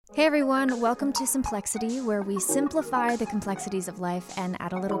Hey everyone, welcome to Simplexity, where we simplify the complexities of life and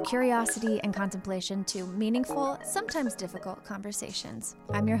add a little curiosity and contemplation to meaningful, sometimes difficult conversations.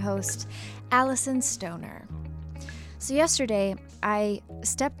 I'm your host, Allison Stoner. So yesterday, I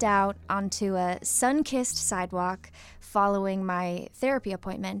stepped out onto a sun-kissed sidewalk following my therapy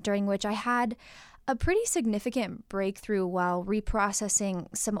appointment, during which I had a pretty significant breakthrough while reprocessing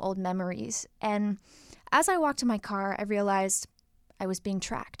some old memories. And as I walked to my car, I realized I was being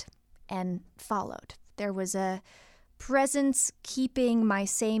tracked and followed. There was a presence keeping my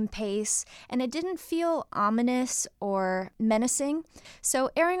same pace, and it didn't feel ominous or menacing. So,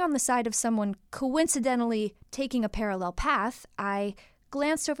 erring on the side of someone coincidentally taking a parallel path, I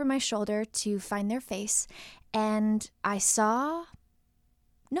glanced over my shoulder to find their face, and I saw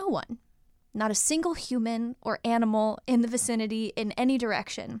no one. Not a single human or animal in the vicinity in any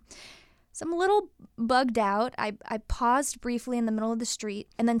direction. So I'm a little bugged out. I paused briefly in the middle of the street,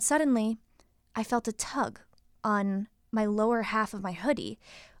 and then suddenly I felt a tug on my lower half of my hoodie,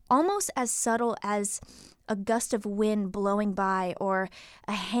 almost as subtle as a gust of wind blowing by or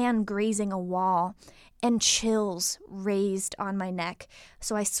a hand grazing a wall, and chills raised on my neck.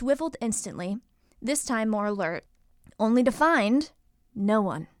 So I swiveled instantly, this time more alert, only to find no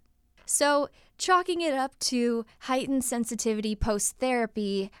one. So, chalking it up to heightened sensitivity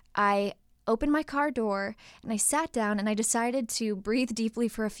post-therapy, I opened my car door and I sat down and I decided to breathe deeply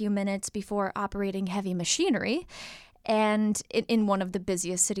for a few minutes before operating heavy machinery, and in one of the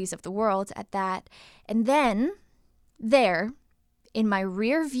busiest cities of the world at that. And then, there, in my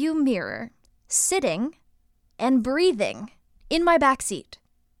rear view mirror, sitting and breathing in my backseat,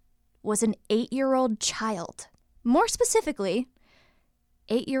 was an 8-year-old child. More specifically,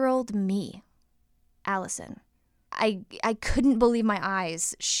 8-year-old me, Allison. I couldn't believe my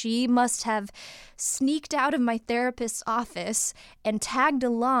eyes. She must have sneaked out of my therapist's office and tagged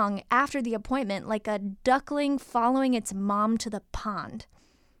along after the appointment like a duckling following its mom to the pond.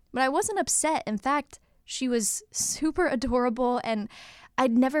 But I wasn't upset. In fact, she was super adorable, and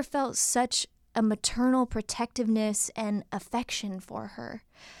I'd never felt such a maternal protectiveness and affection for her.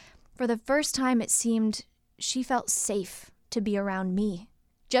 For the first time, it seemed she felt safe to be around me.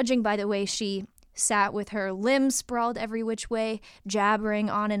 Judging by the way she sat with her limbs sprawled every which way, jabbering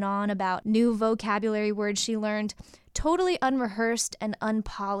on and on about new vocabulary words she learned, totally unrehearsed and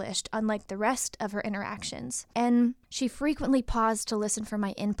unpolished, unlike the rest of her interactions. And she frequently paused to listen for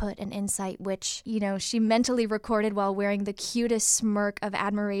my input and insight, which, she mentally recorded while wearing the cutest smirk of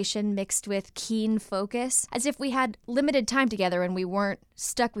admiration mixed with keen focus, as if we had limited time together and we weren't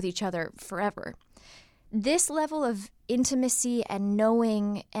stuck with each other forever. This level of intimacy and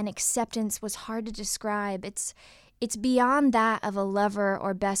knowing and acceptance was hard to describe. It's beyond that of a lover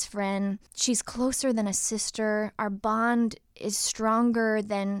or best friend. She's closer than a sister. Our bond is stronger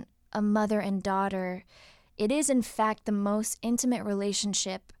than a mother and daughter. It is, in fact, the most intimate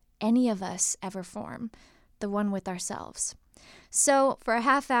relationship any of us ever form, the one with ourselves. So for a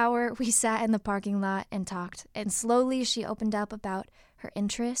half hour, we sat in the parking lot and talked, and slowly she opened up about her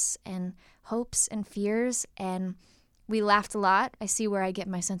interests and hopes and fears, and we laughed a lot. I see where I get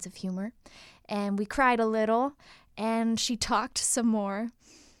my sense of humor. And we cried a little, and she talked some more.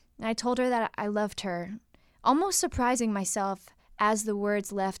 And I told her that I loved her, almost surprising myself as the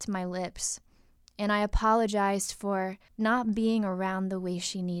words left my lips. And I apologized for not being around the way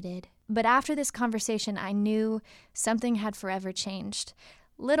she needed. But after this conversation, I knew something had forever changed.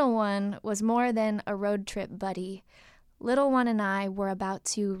 Little One was more than a road trip buddy. Little One and I were about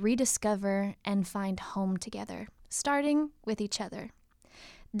to rediscover and find home together, starting with each other.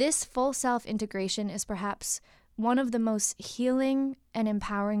 This full self-integration is perhaps one of the most healing and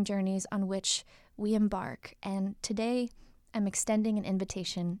empowering journeys on which we embark, and today I'm extending an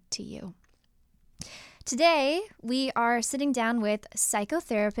invitation to you. Today, we are sitting down with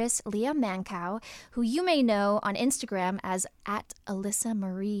psychotherapist Leah Mankow, who you may know on Instagram as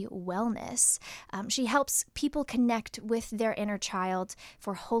 @AlyssaMarieWellness. She helps people connect with their inner child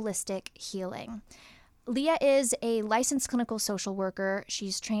for holistic healing. Leah is a licensed clinical social worker.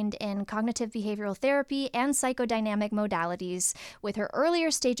 She's trained in cognitive behavioral therapy and psychodynamic modalities, with her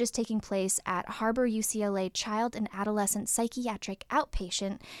earlier stages taking place at Harbor UCLA Child and Adolescent Psychiatric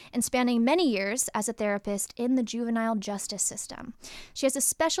Outpatient, and spanning many years as a therapist in the juvenile justice system. She has a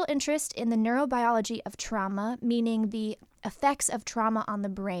special interest in the neurobiology of trauma, meaning the effects of trauma on the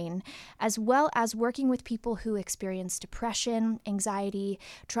brain, as well as working with people who experience depression, anxiety,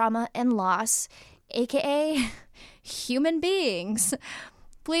 trauma, and loss, aka human beings.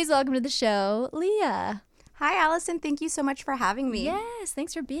 Please welcome to the show, Leah. Hi, Allison. Thank you so much for having me. Yes,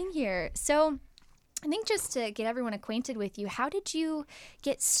 thanks for being here. So I think just to get everyone acquainted with you, how did you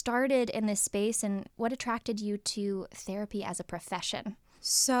get started in this space and what attracted you to therapy as a profession?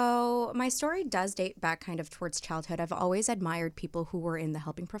 So my story does date back kind of towards childhood. I've always admired people who were in the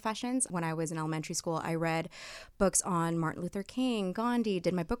helping professions. When I was in elementary school, I read books on Martin Luther King, Gandhi,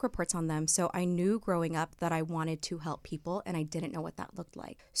 did my book reports on them. So I knew growing up that I wanted to help people, and I didn't know what that looked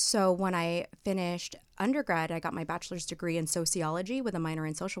like. So when I finished undergrad, I got my bachelor's degree in sociology with a minor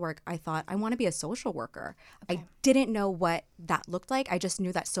in social work. I thought, I want to be a social worker. Okay. I didn't know what that looked like. I just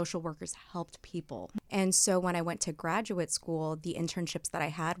knew that social workers helped people. And so when I went to graduate school, the internships that I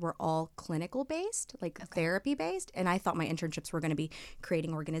had were all clinical based, like therapy based. And I thought my internships were going to be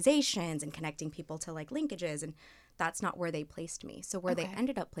creating organizations and connecting people to like linkages. And that's not where they placed me. So where they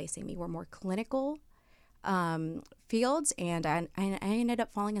ended up placing me were more clinical fields, and I ended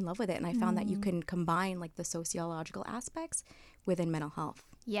up falling in love with it, and I found that you can combine like the sociological aspects within mental health.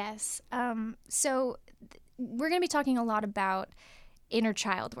 Yes. So we're going to be talking a lot about inner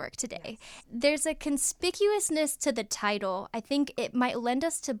child work today. Yes. There's a conspicuousness to the title. I think it might lend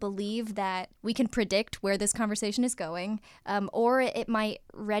us to believe that we can predict where this conversation is going, or it might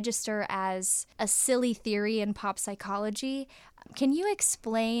register as a silly theory in pop psychology. Can you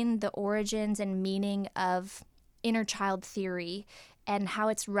explain the origins and meaning of inner child theory and how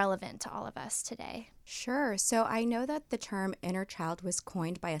it's relevant to all of us today? Sure. So I know that the term inner child was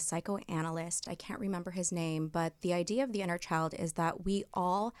coined by a psychoanalyst. I can't remember his name, but the idea of the inner child is that we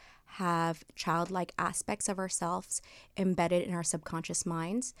all have childlike aspects of ourselves embedded in our subconscious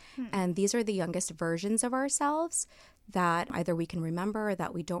minds. And these are the youngest versions of ourselves that either we can remember or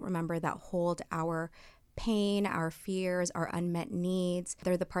that we don't remember, that hold our pain, our fears, our unmet needs.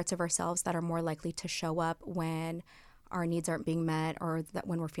 They're the parts of ourselves that are more likely to show up when our needs aren't being met or that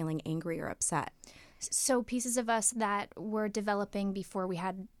when we're feeling angry or upset. So pieces of us that were developing before we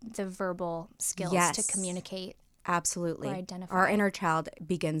had the verbal skills to communicate. Absolutely. Or identify. Our inner child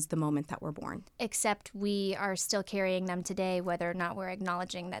begins the moment that we're born. Except we are still carrying them today, whether or not we're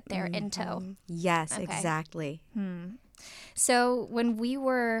acknowledging that they're in tow. Yes, exactly. So when we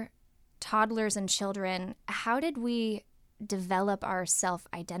were toddlers and children, how did we develop our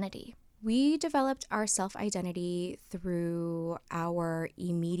self-identity? We developed our self-identity through our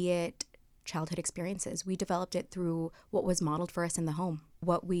immediate childhood experiences. We developed it through what was modeled for us in the home,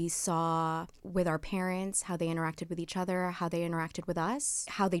 what we saw with our parents, how they interacted with each other, how they interacted with us,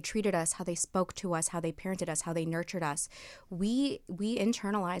 how they treated us, how they spoke to us, how they parented us, how they nurtured us. We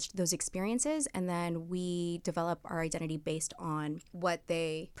internalized those experiences, and then we develop our identity based on what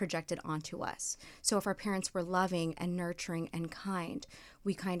they projected onto us. So if our parents were loving and nurturing and kind,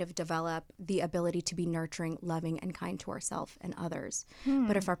 we kind of develop the ability to be nurturing, loving, and kind to ourselves and others.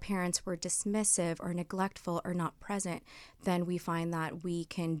 But if our parents were dismissive or neglectful or not present, then we find that we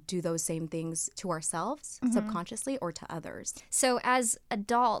can do those same things to ourselves subconsciously or to others. So as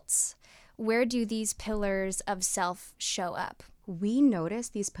adults, where do these pillars of self show up? We notice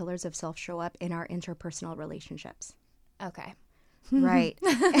these pillars of self show up in our interpersonal relationships. Okay. Right.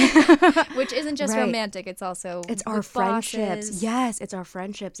 Which isn't just romantic, it's also it's our friendships. Bosses. Yes, it's our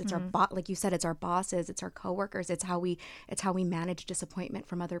friendships. It's our like you said, it's our bosses, it's our coworkers, it's how we manage disappointment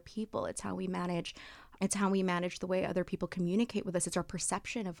from other people. It's how we manage the way other people communicate with us. It's our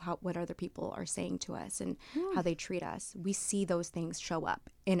perception of what other people are saying to us and how they treat us. We see those things show up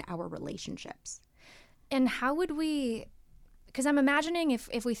in our relationships. And how would we, because I'm imagining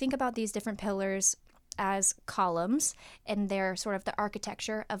if we think about these different pillars as columns and they're sort of the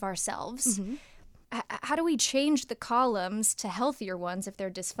architecture of ourselves, how do we change the columns to healthier ones if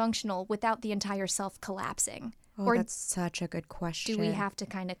they're dysfunctional without the entire self collapsing? Or that's such a good question. Do we have to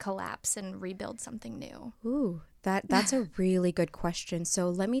kind of collapse and rebuild something new? Ooh, that's a really good question. So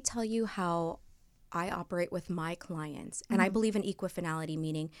let me tell you how I operate with my clients. And I believe in equifinality,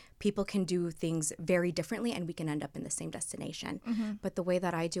 meaning people can do things very differently and we can end up in the same destination. But the way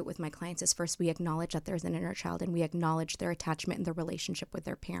that I do it with my clients is first we acknowledge that there's an inner child and we acknowledge their attachment and their relationship with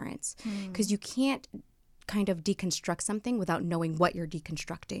their parents. Because you can't kind of deconstruct something without knowing what you're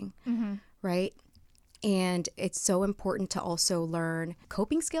deconstructing, right? And it's so important to also learn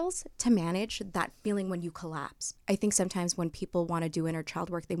coping skills to manage that feeling when you collapse. I think sometimes when people want to do inner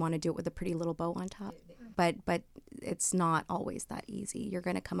child work, they want to do it with a pretty little bow on top. But it's not always that easy. You're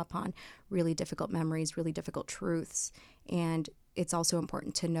going to come upon really difficult memories, really difficult truths. And it's also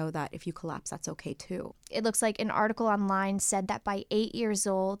important to know that if you collapse, that's okay too. It looks like an article online said that by 8 years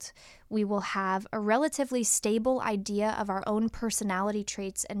old, we will have a relatively stable idea of our own personality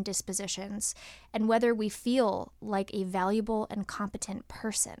traits and dispositions, and whether we feel like a valuable and competent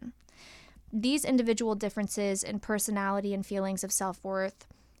person. These individual differences in personality and feelings of self-worth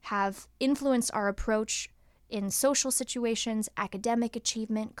have influenced our approach in social situations, academic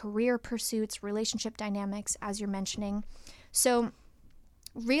achievement, career pursuits, relationship dynamics, as you're mentioning. So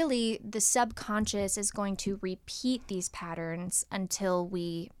really, the subconscious is going to repeat these patterns until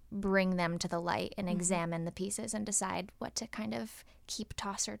we bring them to the light and examine the pieces and decide what to kind of keep,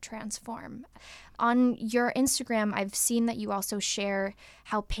 toss, or transform. On your Instagram, I've seen that you also share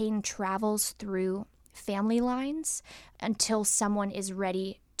how pain travels through family lines until someone is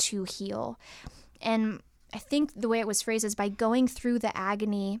ready to heal. And I think the way it was phrased is by going through the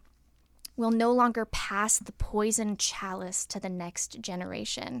agony, we'll no longer pass the poison chalice to the next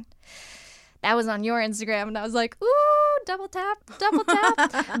generation. That was on your Instagram, and I was like, ooh, double tap.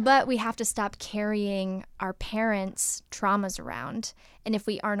 But we have to stop carrying our parents' traumas around. And if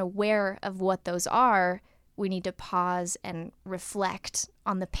we aren't aware of what those are, we need to pause and reflect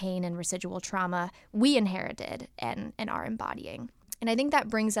on the pain and residual trauma we inherited and are embodying. And I think that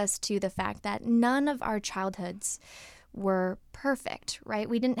brings us to the fact that none of our childhoods were perfect, right?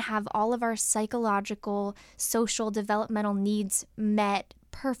 We didn't have all of our psychological, social, developmental needs met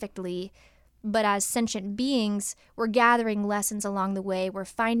perfectly. But as sentient beings, we're gathering lessons along the way. We're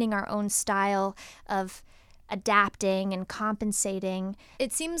finding our own style of adapting and compensating.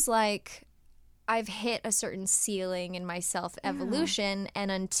 It seems like I've hit a certain ceiling in my self-evolution, and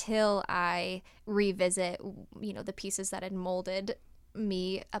until I revisit, the pieces that had molded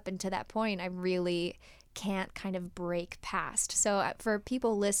me up until that point, I really can't kind of break past. So for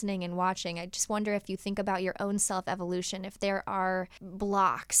people listening and watching, I just wonder if you think about your own self-evolution, if there are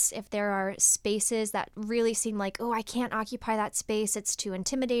blocks, if there are spaces that really seem like, oh, I can't occupy that space, it's too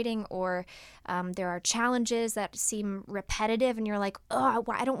intimidating, or there are challenges that seem repetitive and you're like, oh,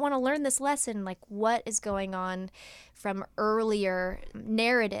 I don't want to learn this lesson. Like, what is going on from earlier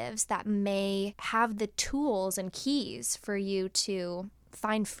narratives that may have the tools and keys for you to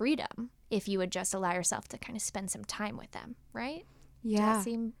find freedom if you would just allow yourself to kind of spend some time with them, right? Yeah.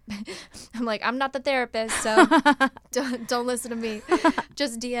 I'm like, I'm not the therapist, so don't listen to me.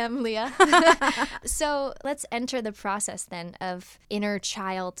 Just DM Leah. So let's enter the process then of inner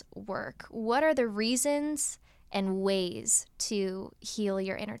child work. What are the reasons and ways to heal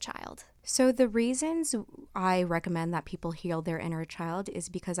your inner child? So the reasons I recommend that people heal their inner child is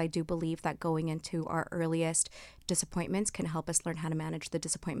because I do believe that going into our earliest disappointments can help us learn how to manage the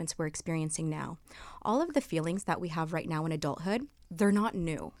disappointments we're experiencing now. All of the feelings that we have right now in adulthood, they're not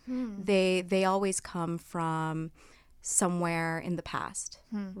new. They always come from somewhere in the past,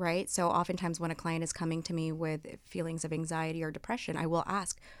 right? So oftentimes when a client is coming to me with feelings of anxiety or depression, I will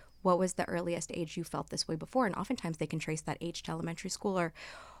ask, what was the earliest age you felt this way before? And oftentimes they can trace that age to elementary school or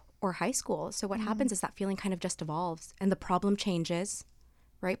high school. So what happens is that feeling kind of just evolves and the problem changes,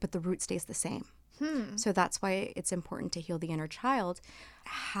 right? But the root stays the same. So that's why it's important to heal the inner child.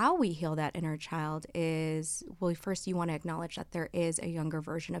 How we heal that inner child is, well, first you want to acknowledge that there is a younger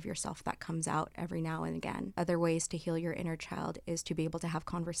version of yourself that comes out every now and again. Other ways to heal your inner child is to be able to have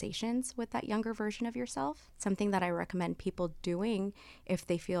conversations with that younger version of yourself. Something that I recommend people doing if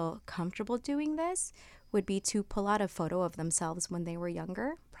they feel comfortable doing this would be to pull out a photo of themselves when they were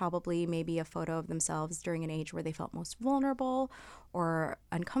younger, probably maybe a photo of themselves during an age where they felt most vulnerable or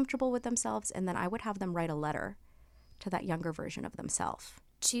uncomfortable with themselves, and then I would have them write a letter to that younger version of themselves.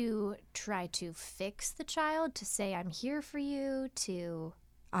 To try to fix the child, to say, I'm here for you, to...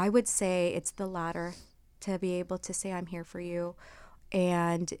 I would say it's the latter, to be able to say, I'm here for you,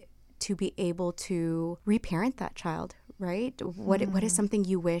 and to be able to reparent that child, right? What is something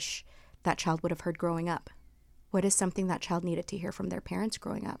you wish that child would have heard growing up? What is something that child needed to hear from their parents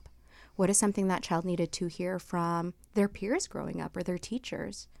growing up? What is something that child needed to hear from their peers growing up or their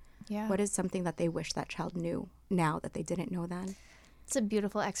teachers? Yeah. What is something that they wish that child knew now that they didn't know then? It's a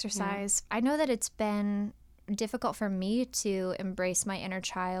beautiful exercise. Yeah. I know that it's been difficult for me to embrace my inner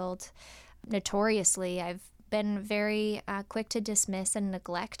child. Notoriously, I've been very quick to dismiss and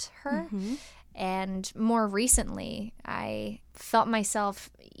neglect her. And more recently, I felt myself,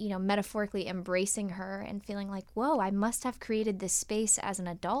 metaphorically embracing her and feeling like, whoa, I must have created this space as an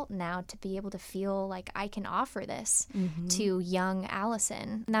adult now to be able to feel like I can offer this to young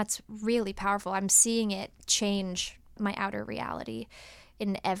Allison. And that's really powerful. I'm seeing it change my outer reality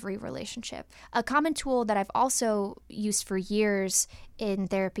in every relationship. A common tool that I've also used for years in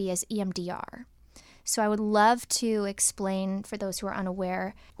therapy is EMDR. So I would love to explain for those who are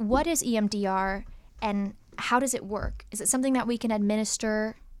unaware, what is EMDR and how does it work? Is it something that we can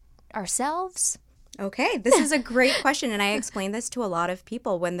administer ourselves? Okay, this is a great question, and I explain this to a lot of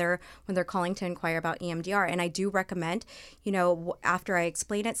people when they're calling to inquire about EMDR. And I do recommend, after I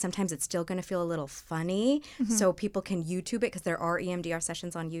explain it, sometimes it's still going to feel a little funny, so people can YouTube it because there are EMDR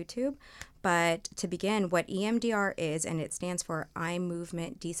sessions on YouTube. But to begin, what EMDR is, and it stands for Eye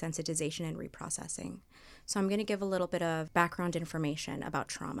Movement Desensitization and Reprocessing. So I'm going to give a little bit of background information about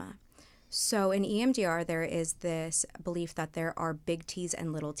trauma. So in EMDR, there is this belief that there are big T's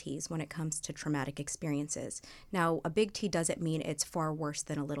and little t's when it comes to traumatic experiences. Now, a big T doesn't mean it's far worse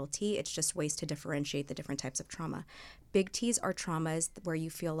than a little t. It's just ways to differentiate the different types of trauma. Big T's are traumas where you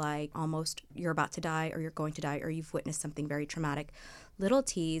feel like almost you're about to die or you're going to die or you've witnessed something very traumatic. Little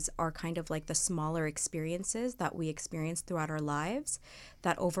t's are kind of like the smaller experiences that we experience throughout our lives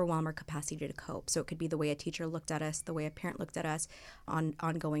that overwhelm our capacity to cope. So it could be the way a teacher looked at us, the way a parent looked at us,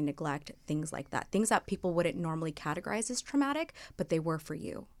 ongoing neglect, things like that. Things that people wouldn't normally categorize as traumatic, but they were for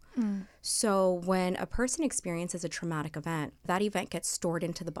you. So when a person experiences a traumatic event, that event gets stored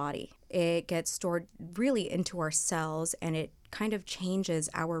into the body. It gets stored really into our cells, and it kind of changes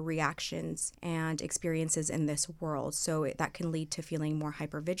our reactions and experiences in this world. So that can lead to feeling more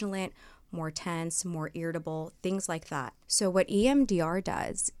hypervigilant, more tense, more irritable, things like that. So what EMDR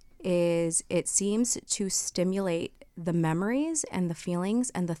does is it seems to stimulate the memories and the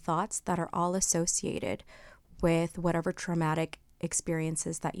feelings and the thoughts that are all associated with whatever traumatic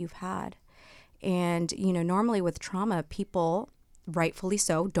experiences that you've had. And, normally with trauma, people, rightfully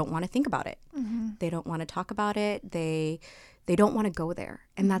so, don't want to think about it. They don't want to talk about it. They don't want to go there.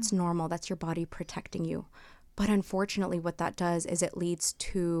 And that's normal. That's your body protecting you. But unfortunately, what that does is it leads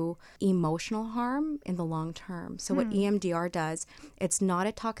to emotional harm in the long term. So what EMDR does, it's not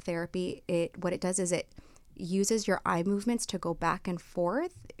a talk therapy. What it does is it uses your eye movements to go back and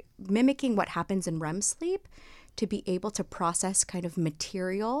forth, mimicking what happens in REM sleep, to be able to process kind of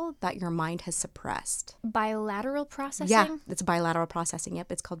material that your mind has suppressed. Bilateral processing? Yeah, it's bilateral processing.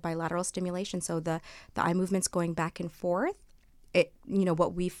 Yep, it's called bilateral stimulation. So the eye movements going back and forth,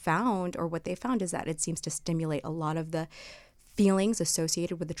 what we found or what they found is that it seems to stimulate a lot of the feelings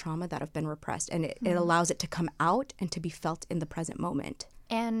associated with the trauma that have been repressed. And it allows it to come out and to be felt in the present moment.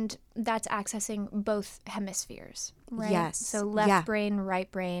 And that's accessing both hemispheres, right? Yes. So left brain,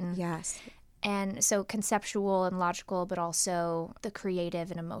 right brain. Yes. And so conceptual and logical, but also the creative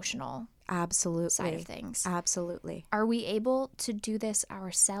and emotional side of things. Absolutely. Are we able to do this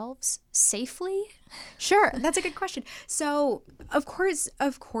ourselves safely? Sure. That's a good question. So, of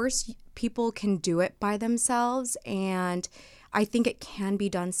course, people can do it by themselves, and I think it can be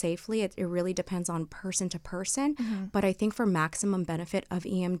done safely. It really depends on person to person. But I think for maximum benefit of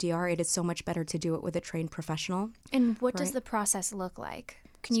EMDR, it is so much better to do it with a trained professional. And what does the process look like?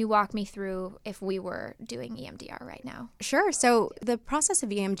 Can you walk me through if we were doing EMDR right now? Sure. So the process of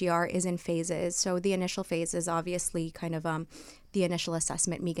EMDR is in phases. So the initial phase is obviously kind of the initial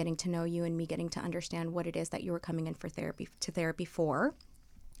assessment, me getting to know you and me getting to understand what it is that you were coming in for therapy for.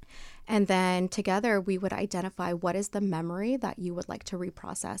 And then together we would identify what is the memory that you would like to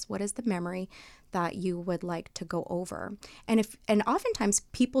reprocess. What is the memory that you would like to go over? And oftentimes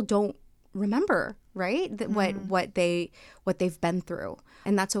people don't remember, right? What they've been through.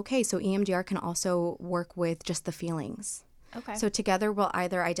 And that's okay. So EMDR can also work with just the feelings. Okay. So together we'll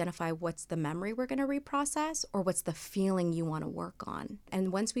either identify what's the memory we're going to reprocess or what's the feeling you want to work on.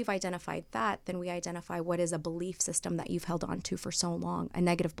 And once we've identified that, then we identify what is a belief system that you've held on to for so long, a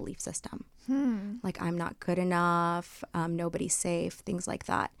negative belief system. Like I'm not good enough, nobody's safe, things like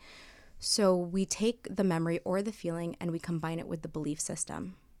that. So we take the memory or the feeling and we combine it with the belief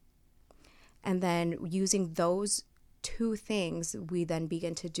system. And then using those two things, we then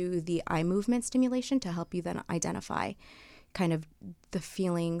begin to do the eye movement stimulation to help you then identify kind of the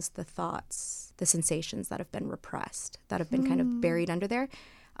feelings, the thoughts, the sensations that have been repressed, that have been kind of buried under there.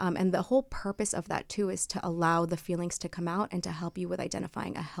 And the whole purpose of that, too, is to allow the feelings to come out and to help you with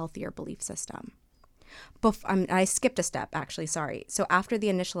identifying a healthier belief system. I skipped a step, actually, sorry. So after the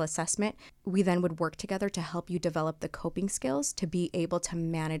initial assessment, we then would work together to help you develop the coping skills to be able to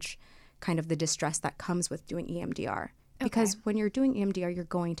manage kind of the distress that comes with doing EMDR. Because when you're doing EMDR, you're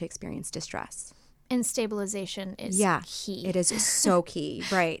going to experience distress. And stabilization is key. It is so key,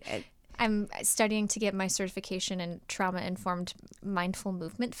 right. I'm studying to get my certification in trauma-informed mindful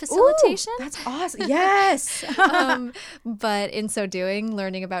movement facilitation. Ooh, that's awesome. Yes. But in so doing,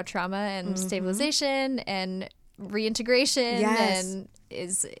 learning about trauma and stabilization and reintegration and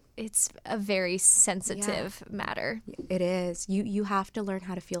it's a very sensitive matter. It is. You have to learn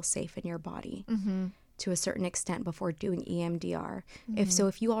how to feel safe in your body to a certain extent before doing EMDR.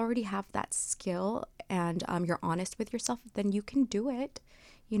 If you already have that skill and you're honest with yourself, then you can do it.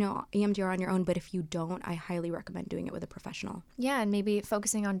 EMDR on your own, but if you don't, I highly recommend doing it with a professional. Yeah, and maybe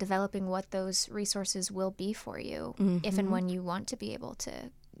focusing on developing what those resources will be for you if and when you want to be able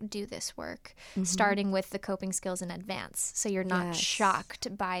to do this work, starting with the coping skills in advance so you're not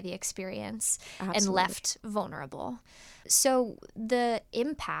shocked by the experience and left vulnerable. So the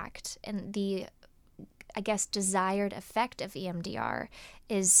impact and the, I guess, desired effect of EMDR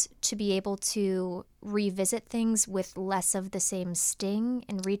is to be able to revisit things with less of the same sting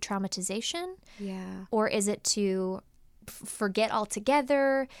and re-traumatization? Yeah. Or is it to forget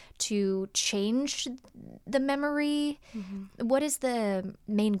altogether, to change the memory? What is the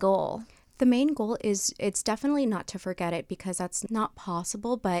main goal? The main goal is, it's definitely not to forget it, because that's not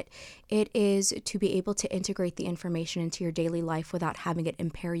possible, but it is to be able to integrate the information into your daily life without having it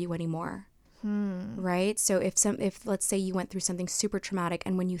impair you anymore. Right? So if let's say you went through something super traumatic,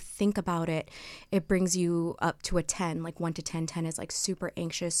 and when you think about it, it brings you up to a 10, like 1 to 10. 10 is like super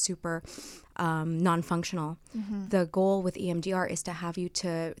anxious, super non-functional. The goal with EMDR is to have you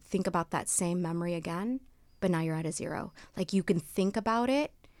to think about that same memory again, but now you're at a 0. Like, you can think about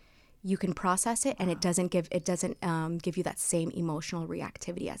it, you can process it, and it doesn't give you that same emotional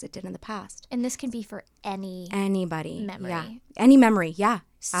reactivity as it did in the past. And this can be for anybody memory. Yeah, any memory. Yeah,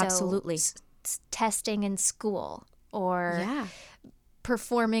 So, absolutely. Testing in school, or Yeah.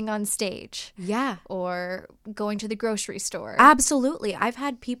 performing on stage, Yeah. or going to the grocery store. Absolutely. I've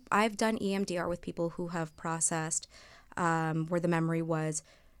done EMDR with people who have processed where the memory was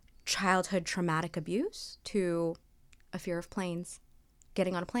childhood traumatic abuse to a fear of planes,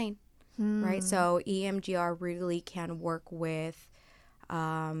 getting on a plane, right? So EMDR really can work with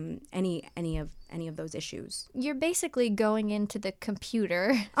any of those issues. You're basically going into the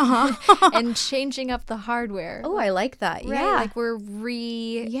computer Uh-huh. and changing up the hardware. Oh, I like that. Right? Yeah. Like we're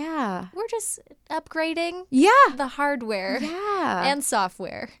just upgrading the hardware Yeah. and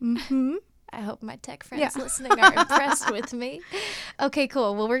software. Mm-hmm. I hope my tech friends listening are impressed with me. Okay,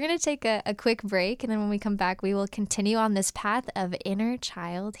 cool. Well, we're going to take a quick break, and then when we come back, we will continue on this path of inner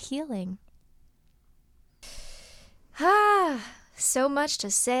child healing. So much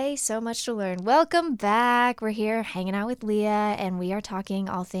to say, so much to learn. Welcome back. We're here hanging out with Leah, and we are talking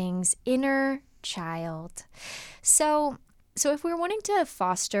all things inner child. So if we're wanting to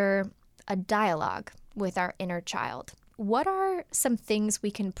foster a dialogue with our inner child, what are some things we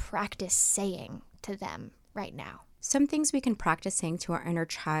can practice saying to them right now? Some things we can practice saying to our inner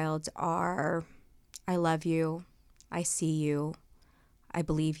child are, I love you, I see you, I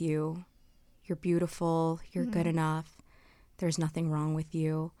believe you, you're beautiful, you're good enough, there's nothing wrong with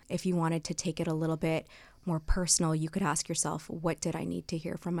you. If you wanted to take it a little bit more personal, you could ask yourself, what did I need to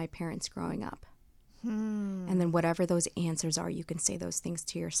hear from my parents growing up? And then whatever those answers are, you can say those things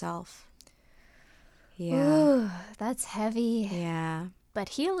to yourself. Yeah. Ooh, that's heavy. Yeah. But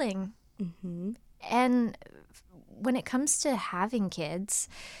healing. Mm-hmm. And when it comes to having kids,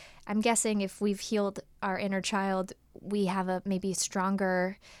 I'm guessing if we've healed our inner child, we have a maybe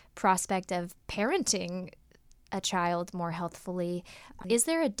stronger prospect of parenting a child more healthfully. Is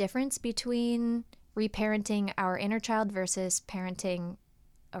there a difference between reparenting our inner child versus parenting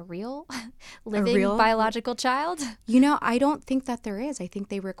a real living biological child? I don't think that there is. I think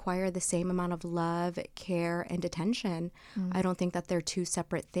they require the same amount of love, care, and attention. I don't think that they're two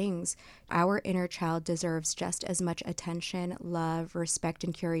separate things. Our inner child deserves just as much attention, love, respect,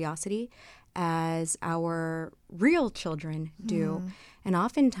 and curiosity as our real children do. And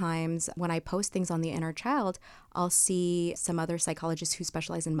oftentimes when I post things on the inner child, I'll see some other psychologists who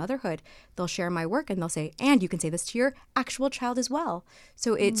specialize in motherhood. They'll share my work and they'll say, and you can say this to your actual child as well.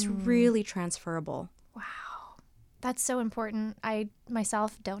 So it's really transferable. Wow. That's so important. I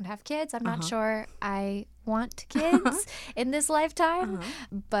myself don't have kids. I'm not sure I want kids in this lifetime,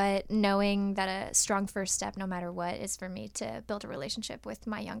 but knowing that a strong first step, no matter what, is for me to build a relationship with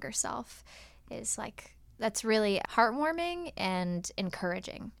my younger self is like, that's really heartwarming and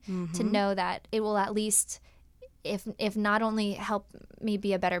encouraging to know that it will at least, if not only help me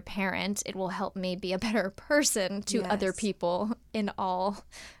be a better parent, it will help me be a better person to other people in all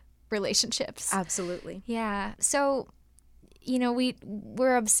relationships. Absolutely. Yeah. So,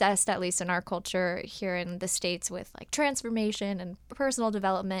 we're obsessed, at least in our culture here in the States, with like transformation and personal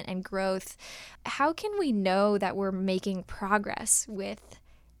development and growth. How can we know that we're making progress with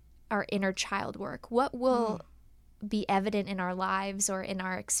our inner child work? What will be evident in our lives or in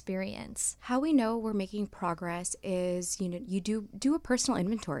our experience? How we know we're making progress is, you do a personal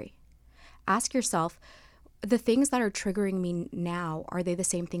inventory. Ask yourself, the things that are triggering me now, are they the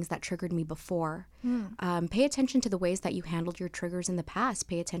same things that triggered me before? Pay attention to the ways that you handled your triggers in the past.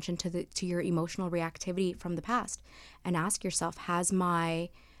 Pay attention to your emotional reactivity from the past, and ask yourself: have my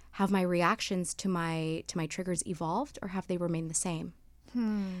reactions to my triggers evolved, or have they remained the same?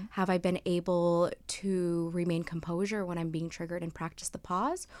 Have I been able to remain composure when I'm being triggered and practice the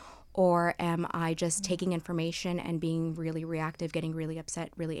pause? Or am I just taking information and being really reactive, getting really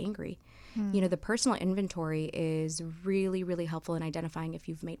upset, really angry? The personal inventory is really, really helpful in identifying if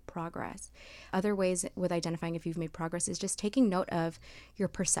you've made progress. Other ways with identifying if you've made progress is just taking note of your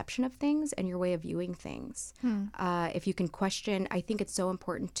perception of things and your way of viewing things. If you can question, I think it's so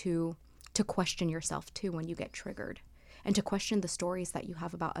important to question yourself too when you get triggered. And to question the stories that you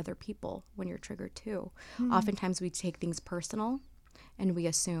have about other people when you're triggered too. Oftentimes we take things personal and we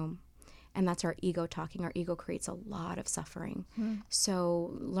assume. And that's our ego talking. Our ego creates a lot of suffering.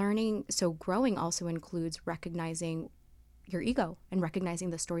 So growing also includes recognizing your ego and recognizing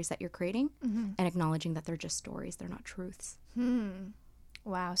the stories that you're creating and acknowledging that they're just stories. They're not truths.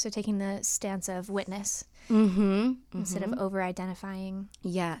 Wow. So taking the stance of witness instead of over-identifying.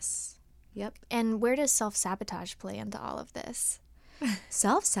 Yes. Yep. And where does self-sabotage play into all of this?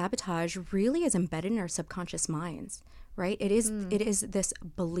 Self-sabotage really is embedded in our subconscious minds, right? It is this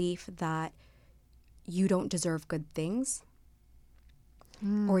belief that you don't deserve good things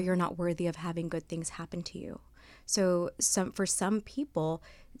or you're not worthy of having good things happen to you. So for some people,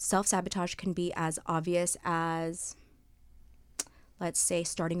 self-sabotage can be as obvious as, let's say,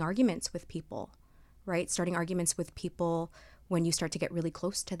 starting arguments with people, right? Starting arguments with people when you start to get really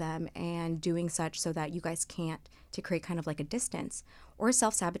close to them and doing such so that you guys can't, to create kind of like a distance. Or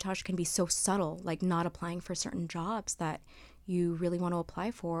self-sabotage can be so subtle, like not applying for certain jobs that you really want to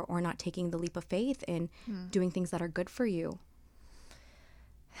apply for, or not taking the leap of faith in doing things that are good for you.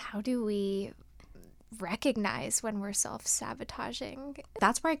 How do we recognize when we're self-sabotaging?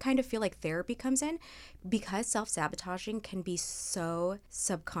 That's where I kind of feel like therapy comes in, because self-sabotaging can be so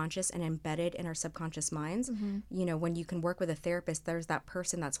subconscious and embedded in our subconscious minds. When you can work with a therapist, there's that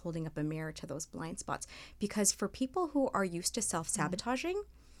person that's holding up a mirror to those blind spots. Because for people who are used to self-sabotaging,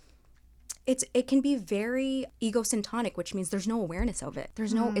 it can be very egosyntonic, which means there's no awareness of it.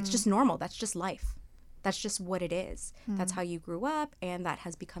 It's just normal. That's just life. That's just what it is. That's how you grew up, and that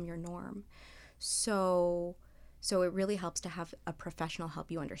has become your norm. So it really helps to have a professional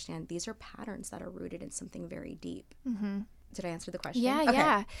help you understand these are patterns that are rooted in something very deep. Did I answer the question? Yeah, okay.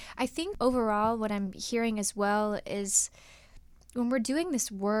 Yeah. I think overall what I'm hearing as well is when we're doing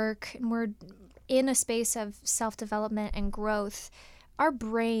this work and we're in a space of self-development and growth, our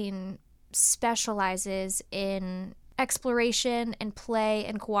brain specializes in exploration and play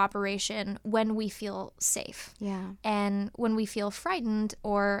and cooperation when we feel safe. Yeah. And when we feel frightened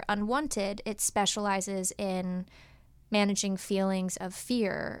or unwanted, it specializes in managing feelings of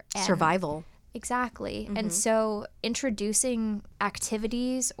fear. And survival. Exactly. And so introducing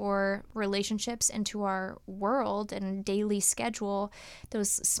activities or relationships into our world and daily schedule, those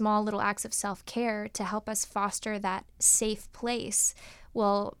small little acts of self-care to help us foster that safe place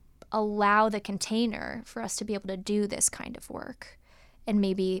will allow the container for us to be able to do this kind of work and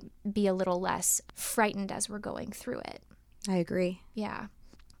maybe be a little less frightened as we're going through it. I agree. Yeah.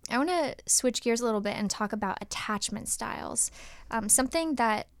 I want to switch gears a little bit and talk about attachment styles. Something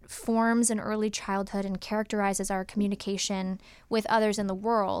that forms in early childhood and characterizes our communication with others in the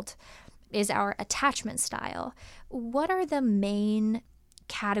world is our attachment style. What are the main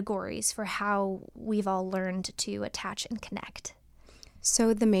categories for how we've all learned to attach and connect?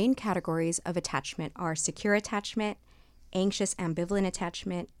 So the main categories of attachment are secure attachment, anxious ambivalent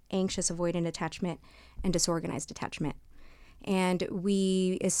attachment, anxious avoidant attachment, and disorganized attachment. And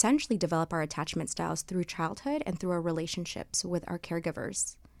we essentially develop our attachment styles through childhood and through our relationships with our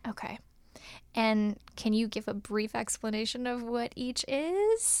caregivers. Okay. And can you give a brief explanation of what each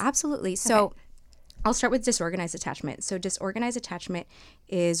is? Absolutely. So I'll start with disorganized attachment. So disorganized attachment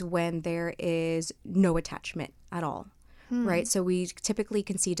is when there is no attachment at all. Right? So we typically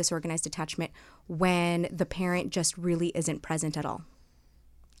can see disorganized attachment when the parent just really isn't present at all.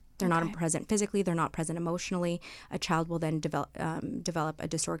 They're not present physically. They're not present emotionally. A child will then develop a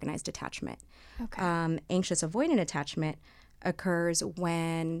disorganized attachment. Anxious avoidant attachment occurs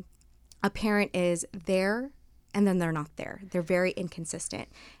when a parent is there and then they're not there. They're very inconsistent.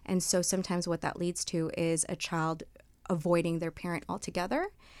 And so sometimes what that leads to is a child avoiding their parent altogether.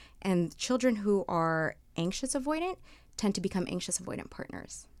 And children who are anxious avoidant tend to become anxious avoidant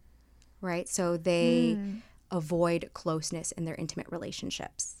partners, right? So they avoid closeness in their intimate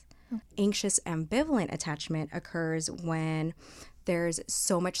relationships. Anxious ambivalent attachment occurs when there's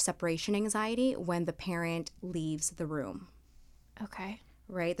so much separation anxiety when the parent leaves the room. Okay.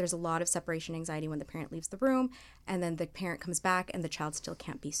 Right? There's a lot of separation anxiety when the parent leaves the room, and then the parent comes back and the child still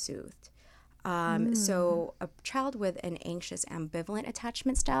can't be soothed. So a child with an anxious ambivalent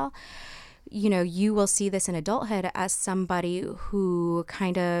attachment style, you will see this in adulthood as somebody who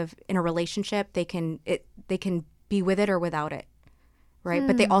kind of in a relationship, they can be with it or without it. Right?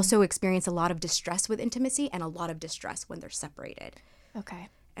 But they also experience a lot of distress with intimacy and a lot of distress when they're separated. Okay.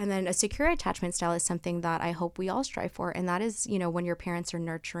 And then a secure attachment style is something that I hope we all strive for. And that is, when your parents are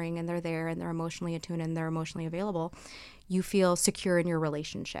nurturing and they're there and they're emotionally attuned and they're emotionally available, you feel secure in your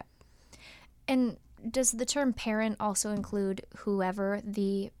relationship. And does the term parent also include whoever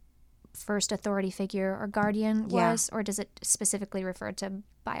the first authority figure or guardian was, or does it specifically refer to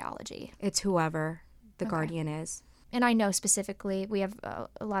biology? It's whoever the guardian is. And I know specifically we have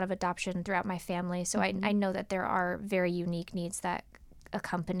a lot of adoption throughout my family, so I know that there are very unique needs that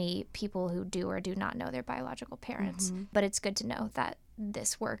accompany people who do or do not know their biological parents. But it's good to know that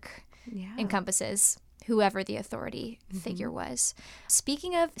this work encompasses whoever the authority figure was.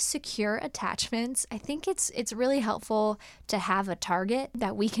 Speaking of secure attachments, I think it's really helpful to have a target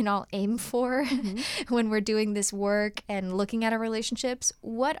that we can all aim for when we're doing this work and looking at our relationships.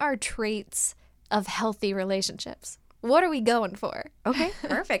 What are traits of healthy relationships? What are we going for? Okay,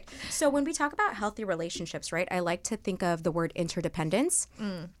 perfect. So when we talk about healthy relationships, right, I like to think of the word interdependence,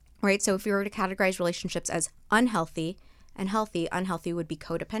 right? So if we were to categorize relationships as unhealthy and healthy, unhealthy would be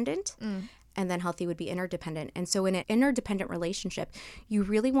codependent, and then healthy would be interdependent. And so in an interdependent relationship, you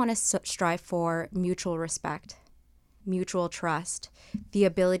really want to strive for mutual respect, mutual trust, the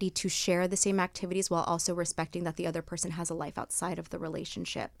ability to share the same activities while also respecting that the other person has a life outside of the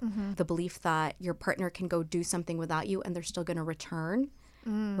relationship. The belief that your partner can go do something without you and they're still going to return,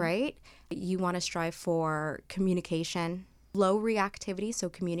 right? You want to strive for communication, low reactivity, so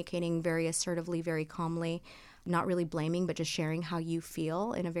communicating very assertively, very calmly, not really blaming, but just sharing how you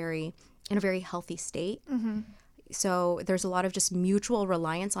feel in a very healthy state. So there's a lot of just mutual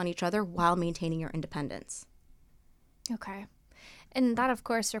reliance on each other while maintaining your independence. Okay. And that, of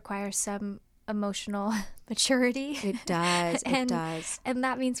course, requires some emotional maturity. It does. It does. And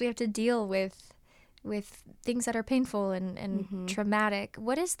that means we have to deal with things that are painful and traumatic.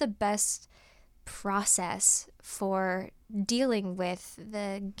 What is the best process for dealing with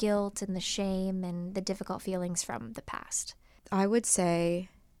the guilt and the shame and the difficult feelings from the past? I would say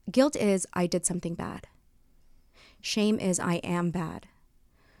guilt is I did something bad. Shame is I am bad.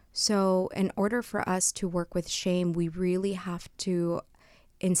 So in order for us to work with shame, we really have to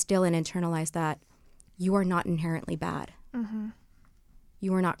instill and internalize that you are not inherently bad.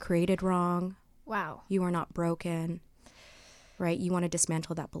 You are not created wrong. Wow. You are not broken, right? You want to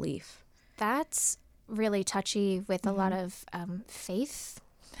dismantle that belief. That's really touchy with a lot of faith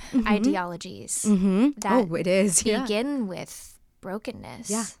ideologies that it is. begin with brokenness.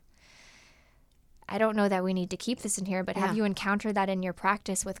 Yeah. I don't know that we need to keep this in here, but have you encountered that in your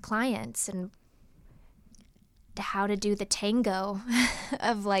practice with clients and how to do the tango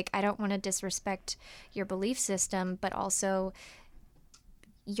of like, I don't want to disrespect your belief system, but also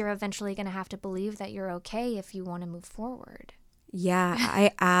you're eventually going to have to believe that you're okay if you want to move forward. Yeah,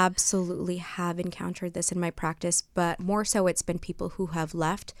 I absolutely have encountered this in my practice, but more so it's been people who have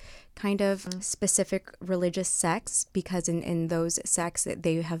left kind of specific religious sects because in those sects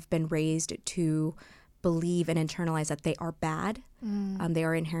they have been raised to believe and internalize that they are bad. They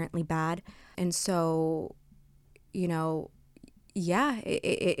are inherently bad. And so, it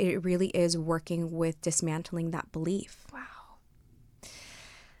really is working with dismantling that belief. Wow.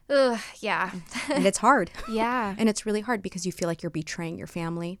 Ugh, yeah. And it's hard. Yeah. And it's really hard because you feel like you're betraying your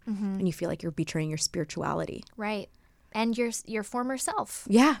family and you feel like you're betraying your spirituality. Right. And your former self.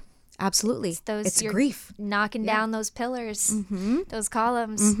 Yeah, absolutely. It's grief. Knocking down those pillars, those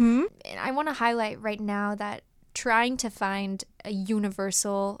columns. And I want to highlight right now that trying to find a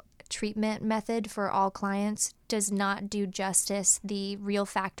universal treatment method for all clients does not do justice the real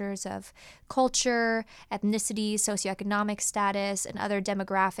factors of culture, ethnicity, socioeconomic status, and other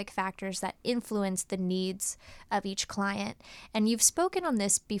demographic factors that influence the needs of each client. And you've spoken on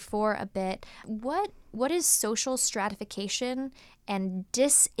this before a bit. What is social stratification and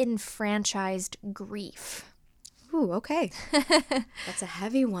disenfranchised grief? Ooh, okay. That's a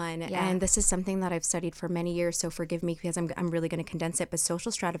heavy one. Yeah. And this is something that I've studied for many years, so forgive me because I'm really going to condense it. But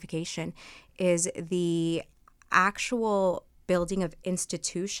social stratification is the actual building of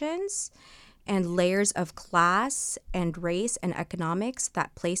institutions and layers of class and race and economics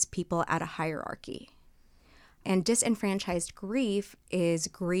that place people at a hierarchy. And disenfranchised grief is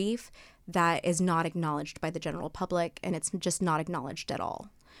grief that is not acknowledged by the general public, and it's just not acknowledged at all.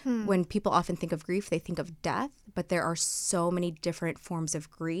 When people often think of grief, they think of death, but there are so many different forms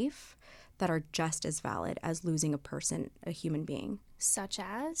of grief that are just as valid as losing a person, a human being. Such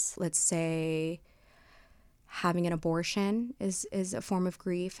as? Let's say having an abortion is a form of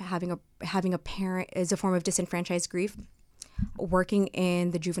grief. Having a parent is a form of disenfranchised grief. Working in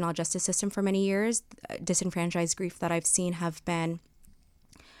the juvenile justice system for many years, disenfranchised grief that I've seen have been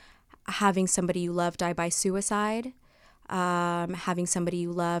having somebody you love die by suicide, having somebody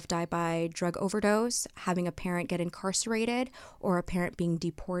you love die by drug overdose, having a parent get incarcerated, or a parent being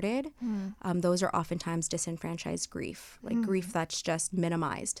deported. Those are oftentimes disenfranchised grief, like grief that's just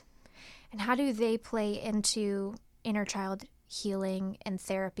minimized. And how do they play into inner child healing and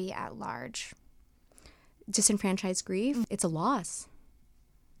therapy at large? Disenfranchised grief, it's a loss.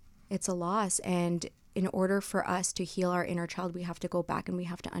 It's a loss. And in order for us to heal our inner child, we have to go back and we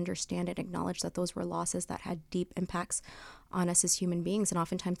have to understand and acknowledge that those were losses that had deep impacts on us as human beings. And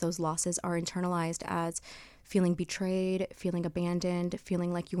oftentimes those losses are internalized as feeling betrayed, feeling abandoned,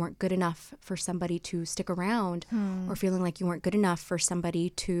 feeling like you weren't good enough for somebody to stick around, or feeling like you weren't good enough for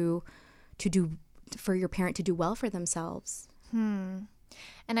somebody for your parent to do well for themselves.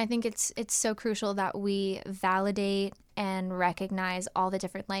 And I think it's so crucial that we validate and recognize all the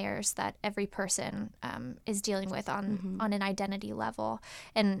different layers that every person is dealing with on an identity level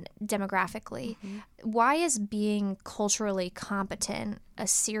and demographically. Why is being culturally competent a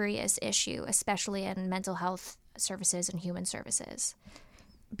serious issue, especially in mental health services and human services?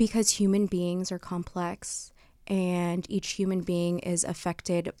 Because human beings are complex, and each human being is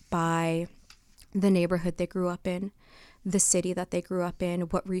affected by the neighborhood they grew up in, the city that they grew up in,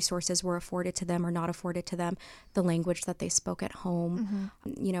 what resources were afforded to them or not afforded to them, the language that they spoke at home.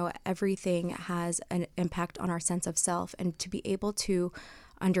 You know, everything has an impact on our sense of self. And to be able to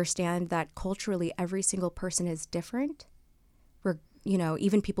understand that culturally every single person is different, you know,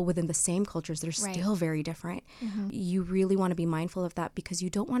 even people within the same cultures, they're still very different. You really want to be mindful of that, because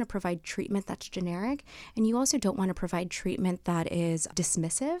you don't want to provide treatment that's generic, and you also don't want to provide treatment that is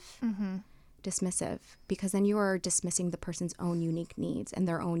dismissive. Because then you are dismissing the person's own unique needs and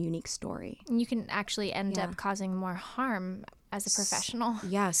their own unique story. And you can actually end up causing more harm as a professional.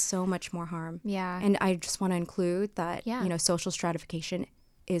 Yeah, so much more harm. Yeah. And I just want to include that, you know, social stratification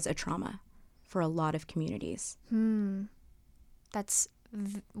is a trauma for a lot of communities. We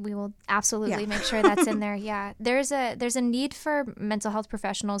will absolutely make sure that's in there. Yeah. There's a need for mental health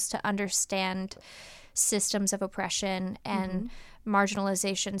professionals to understand systems of oppression and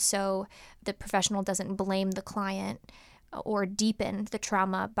marginalization, so the professional doesn't blame the client or deepen the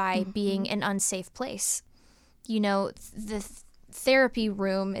trauma by being an unsafe place. You know, the therapy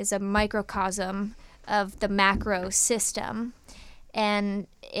room is a microcosm of the macro system. And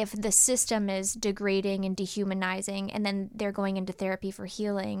if the system is degrading and dehumanizing, and then they're going into therapy for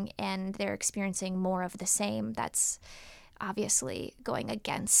healing and they're experiencing more of the same, that's obviously going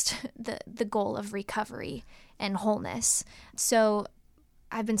against the goal of recovery and wholeness. So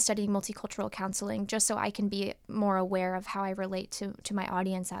I've been studying multicultural counseling just so I can be more aware of how I relate to my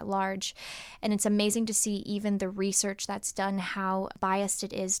audience at large. And it's amazing to see even the research that's done, how biased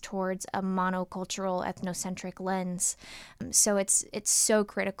it is towards a monocultural, ethnocentric lens. So it's so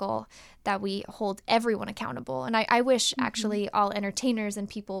critical that we hold everyone accountable. And I wish actually all entertainers and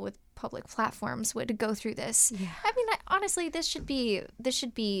people with public platforms would go through this. I mean, honestly, this should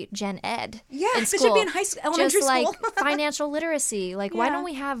be gen ed. Yeah, in this school. should be in elementary just school. Like financial literacy. Like, why don't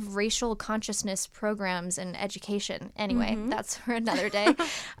we have racial consciousness programs in education? Anyway, that's for another day.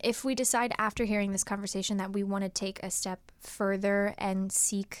 If we decide after hearing this conversation that we want to take a step further and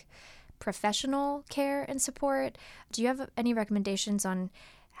seek professional care and support, do you have any recommendations on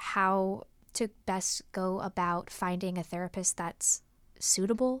how to best go about finding a therapist that's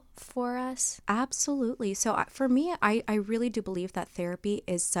suitable for us? Absolutely. So for me, I really do believe that therapy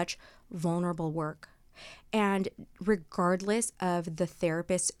is such vulnerable work. And regardless of the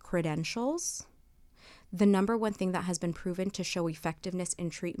therapist's credentials, the number one thing that has been proven to show effectiveness in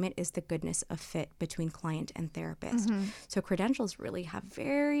treatment is the goodness of fit between client and therapist. So credentials really have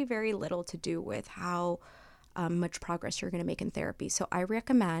very, very little to do with how much progress you're going to make in therapy. So I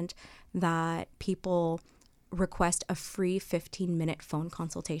recommend that people request a free 15-minute phone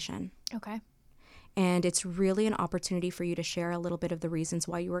consultation. Okay. And it's really an opportunity for you to share a little bit of the reasons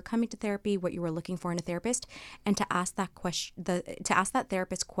why you were coming to therapy, what you were looking for in a therapist, and to ask that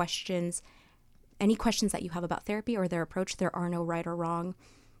therapist questions, any questions that you have about therapy or their approach. There are no right or wrong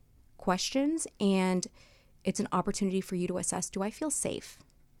questions, and it's an opportunity for you to assess, do I feel safe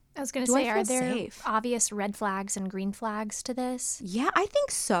I was going to Do I say, feel are there safe? obvious red flags and green flags to this? Yeah, I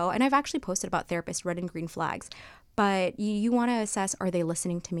think so. And I've actually posted about therapists, red and green flags. But you want to assess, are they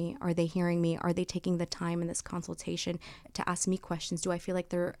listening to me? Are they hearing me? Are they taking the time in this consultation to ask me questions? Do I feel like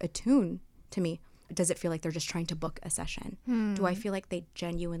they're attuned to me? Does it feel like they're just trying to book a session? Do I feel like they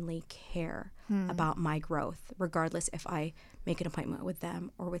genuinely care about my growth, regardless if I make an appointment with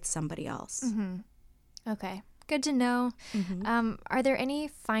them or with somebody else? Okay, good to know. Are there any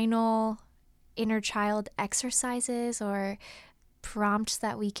final inner child exercises or prompts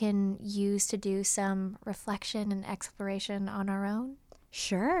that we can use to do some reflection and exploration on our own?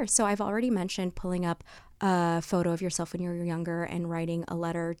 Sure. So I've already mentioned pulling up a photo of yourself when you were younger and writing a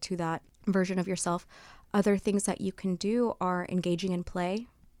letter to that version of yourself. Other things that you can do are engaging in play,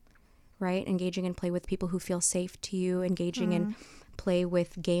 right? Engaging in play with people who feel safe to you, engaging in play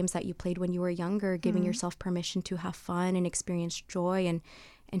with games that you played when you were younger, giving yourself permission to have fun and experience joy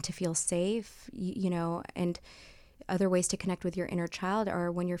and to feel safe, and other ways to connect with your inner child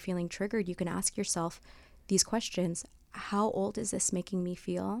are when you're feeling triggered, you can ask yourself these questions. How old is this making me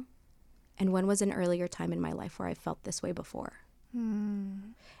feel? And when was an earlier time in my life where I felt this way before?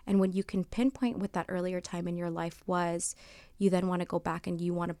 And when you can pinpoint what that earlier time in your life was, you then want to go back and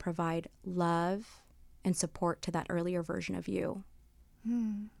you want to provide love and support to that earlier version of you.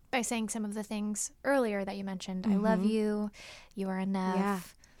 By saying some of the things earlier that you mentioned. I love you. You are enough. Yeah.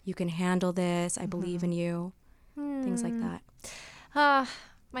 You can handle this. I believe in you. Things like that.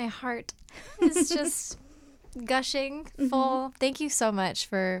 My heart is just gushing full. Thank you so much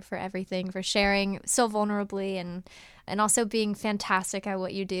for everything, for sharing so vulnerably and also being fantastic at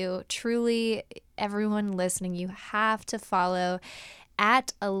what you do. Truly, everyone listening, you have to follow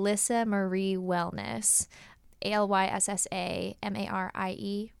at Alyssa Marie Wellness,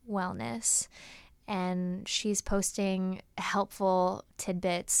 ALYSSAMARIE Wellness. And she's posting helpful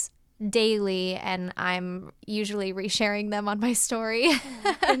tidbits daily, and I'm usually resharing them on my story.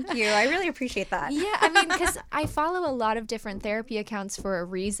 Thank you. I really appreciate that. Yeah, I mean, because I follow a lot of different therapy accounts for a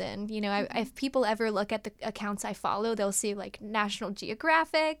reason. If people ever look at the accounts I follow, they'll see like National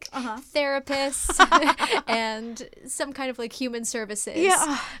Geographic, therapists, and some kind of like human services.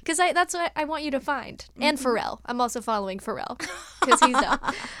 Yeah. Because that's what I want you to find. And Pharrell. I'm also following Pharrell because he's dope.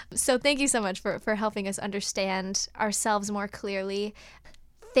 So thank you so much for helping us understand ourselves more clearly.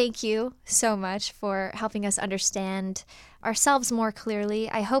 Thank you so much for helping us understand ourselves more clearly.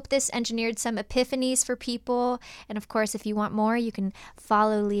 I hope this engineered some epiphanies for people. And of course, if you want more, you can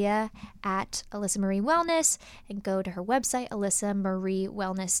follow Leah at Alyssa Marie Wellness and go to her website,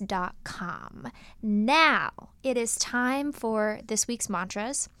 alyssamariewellness.com. Now, it is time for this week's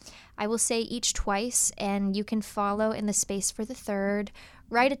mantras. I will say each twice, and you can follow in the space for the third.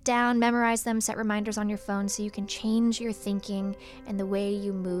 Write it down, memorize them, set reminders on your phone so you can change your thinking and the way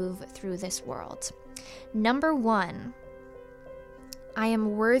you move through this world. Number 1, I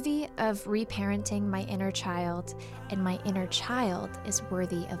am worthy of reparenting my inner child, and my inner child is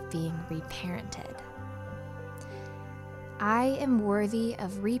worthy of being reparented. I am worthy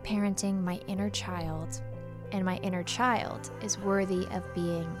of reparenting my inner child, and my inner child is worthy of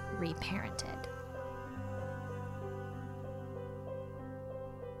being reparented.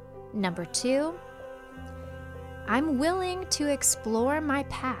 Number 2, I'm willing to explore my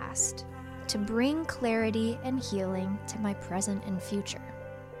past to bring clarity and healing to my present and future.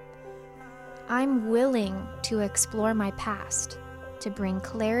 I'm willing to explore my past to bring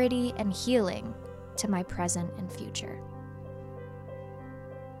clarity and healing to my present and future.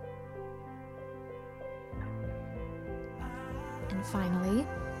 And finally,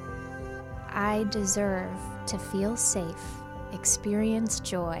 I deserve to feel safe, experience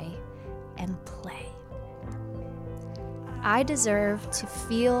joy, and play. I deserve to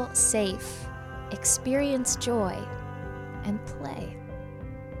feel safe, experience joy, and play.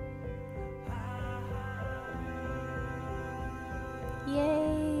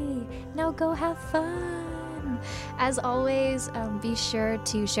 Yay! Now go have fun! As always, be sure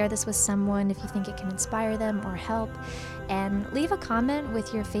to share this with someone if you think it can inspire them or help, and leave a comment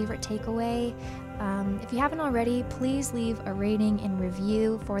with your favorite takeaway. If you haven't already, please leave a rating and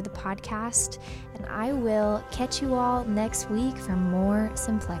review for the podcast, and I will catch you all next week for more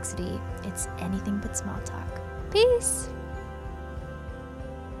Simplexity. It's anything but small talk. Peace!